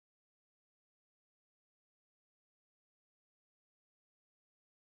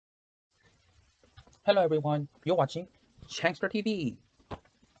Hello everyone, you're watching ChangsterTV.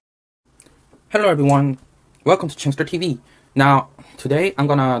 Hello everyone, welcome to ChangsterTV. Now, today I'm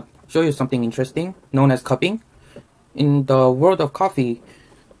gonna show you something interesting known as cupping. In the world of coffee,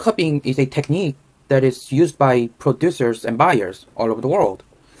 cupping is a technique that is used by producers and buyers all over the world.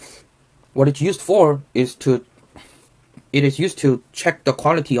 What it's used for is used to check the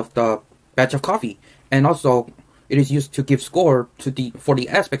quality of the batch of coffee, and also it is used to give score for the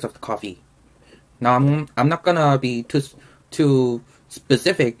aspects of the coffee. Now, I'm not gonna be too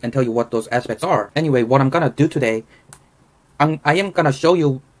specific and tell you what those aspects are. Anyway, what I'm gonna do today, I am gonna show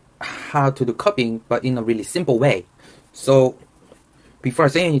you how to do cupping, but in a really simple way. So, before I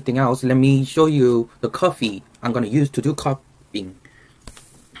say anything else, let me show you the coffee I'm gonna use to do cupping.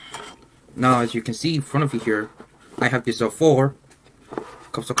 Now, as you can see in front of you here, I have this 4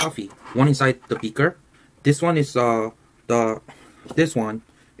 cups of coffee. One inside the beaker. This one is this one.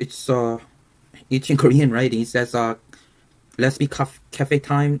 It's in Korean, right? It says let's be cafe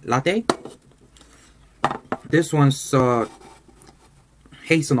time latte. This one's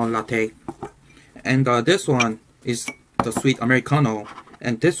hazelnut latte, and this one is the sweet Americano,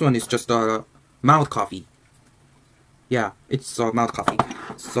 and this one is just a mild coffee. Yeah, it's mild coffee.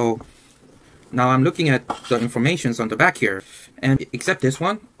 So now I'm looking at the informations on the back here, and except this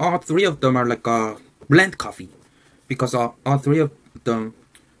one, all 3 of them are like blend coffee, because all 3 of them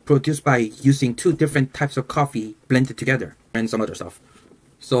produced by using 2 different types of coffee blended together and some other stuff.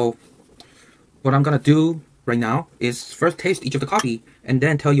 So what I'm gonna do right now is first taste each of the coffee and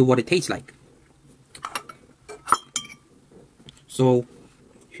then tell you what it tastes like. So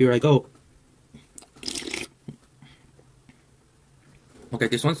here I go. Okay,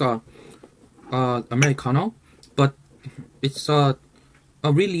 this one's Americano, but it's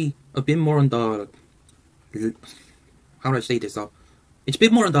really a bit more on the, how do I say this? It's a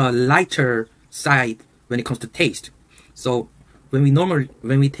bit more on the lighter side when it comes to taste. So when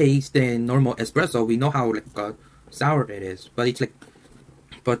we taste the normal espresso, we know how sour it is.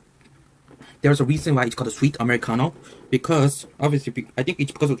 But there's a reason why it's called a sweet Americano, because obviously I think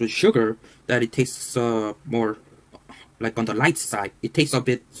it's because of the sugar that it tastes more like on the light side. It tastes a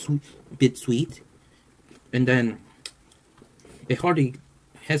bit sweet, and then it hardly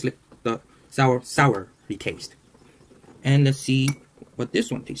has like the sour taste. And let's see what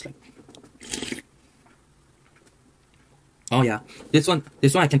this one tastes like. Oh yeah, this one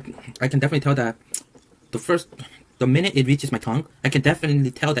I can definitely tell that the minute it reaches my tongue, I can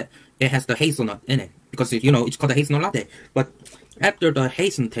definitely tell that it has the hazelnut in it, because it's called a hazelnut latte. But after the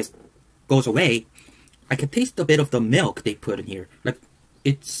hazelnut taste goes away, I can taste a bit of the milk they put in here. Like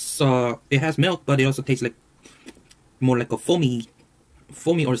it has milk, but it also tastes like more like a foamy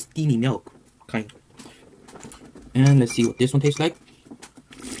or steamy milk kind. And let's see what this one tastes like.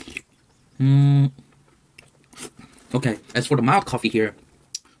 Okay, as for the mild coffee here,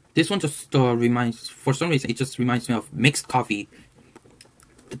 this one just for some reason, it just reminds me of mixed coffee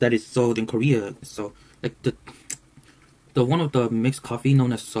that is sold in Korea. So, like the one of the mixed coffee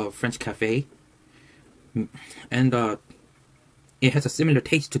known as French Cafe, and it has a similar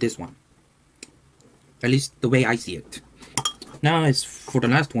taste to this one. At least the way I see it. Now, as for the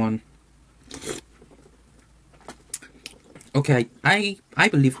last one, okay, I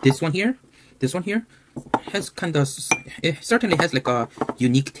believe this one here has it certainly has like a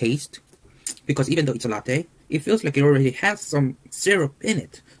unique taste, because even though it's a latte, it feels like it already has some syrup in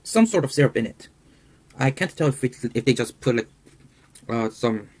it, some sort of syrup in it. I can't tell if they just put like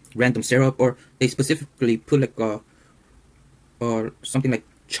some random syrup, or they specifically put like something like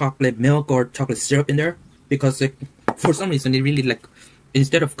chocolate milk or chocolate syrup in there, because for some reason it really, like,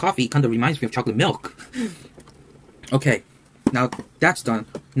 instead of coffee, it kind of reminds me of chocolate milk. Okay, now that's done.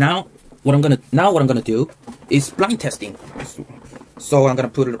 Now what I'm gonna do is blind testing. So I'm gonna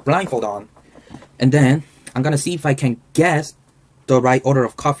put a blindfold on, and then I'm gonna see if I can guess the right order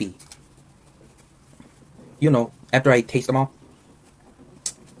of coffee. After I taste them all.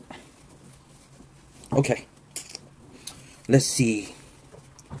 Okay, let's see.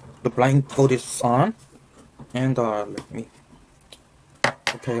 The blindfold is on, and let me.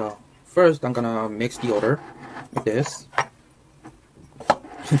 Okay, first I'm gonna mix the order with this.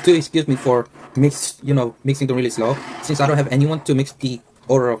 Do excuse me for mixing them really slow. Since I don't have anyone to mix the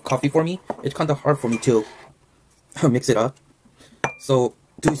order of coffee for me, it's kind of hard for me to mix it up. So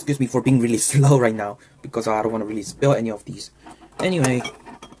do excuse me for being really slow right now, because I don't want to really spill any of these. Anyway,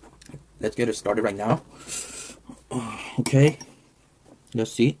 let's get it started right now. Okay,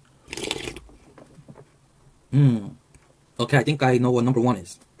 let's see. Okay, I think I know what number 1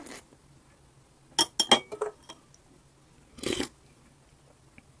 is.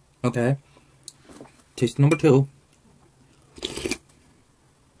 Okay. taste number 2.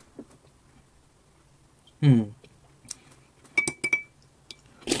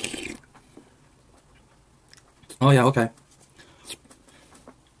 Oh yeah, okay.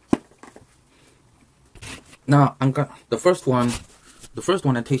 Now the first one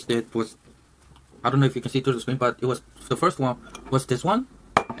I tasted was, I don't know if you can see through the screen, but it was, the first one was this one,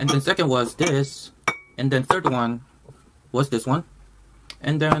 and then second was this, and then third one was this one,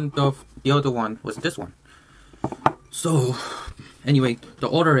 and then the other one was this one. So anyway, the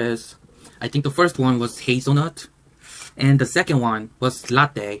order is, I think the first one was hazelnut, and the second one was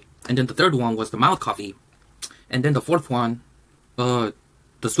latte, and then the third one was the mild coffee, and then the fourth one, the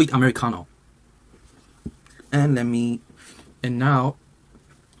sweet Americano. And now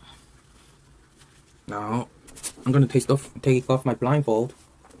I'm gonna take off my blindfold,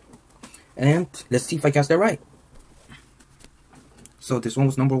 and let's see if I guessed that right. So this one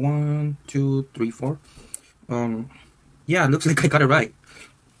was number 1, 2, 3, 4. Yeah, it looks like I got it right.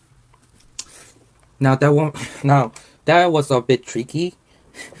 Now that was a bit tricky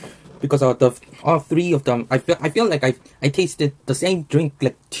because of all three of them. I feel like I tasted the same drink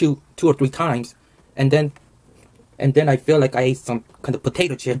like two or three times, and then I feel like I ate some kind of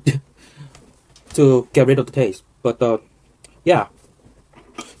potato chip to get rid of the taste. But yeah,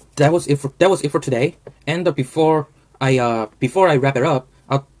 that was it for today. And before I wrap it up,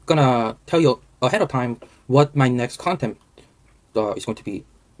 I'm gonna tell you ahead of time what my next content is going to be.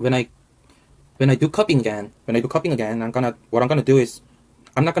 When I do cupping again, what I'm gonna do is,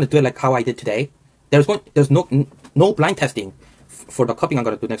 I'm not gonna do it like how I did today. There's no blind testing for the cupping I'm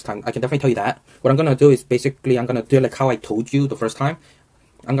gonna do next time. I can definitely tell you that. What I'm gonna do is basically I'm gonna do it like how I told you the first time.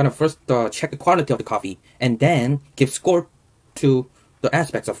 I'm gonna first check the quality of the coffee, and then give score to the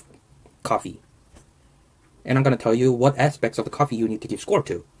aspects of coffee. And I'm gonna tell you what aspects of the coffee you need to give score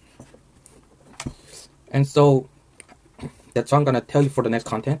to. And so that's what I'm gonna tell you for the next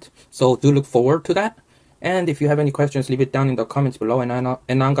content. So do look forward to that. And if you have any questions, leave it down in the comments below, and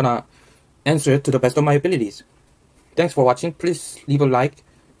I'm gonna answer it to the best of my abilities. Thanks for watching. Please leave a like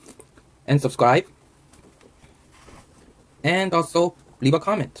and subscribe, and also leave a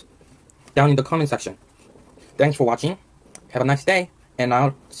comment down in the comment section. Thanks for watching. Have a nice day, and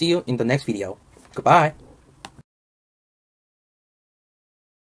I'll see you in the next video. Goodbye.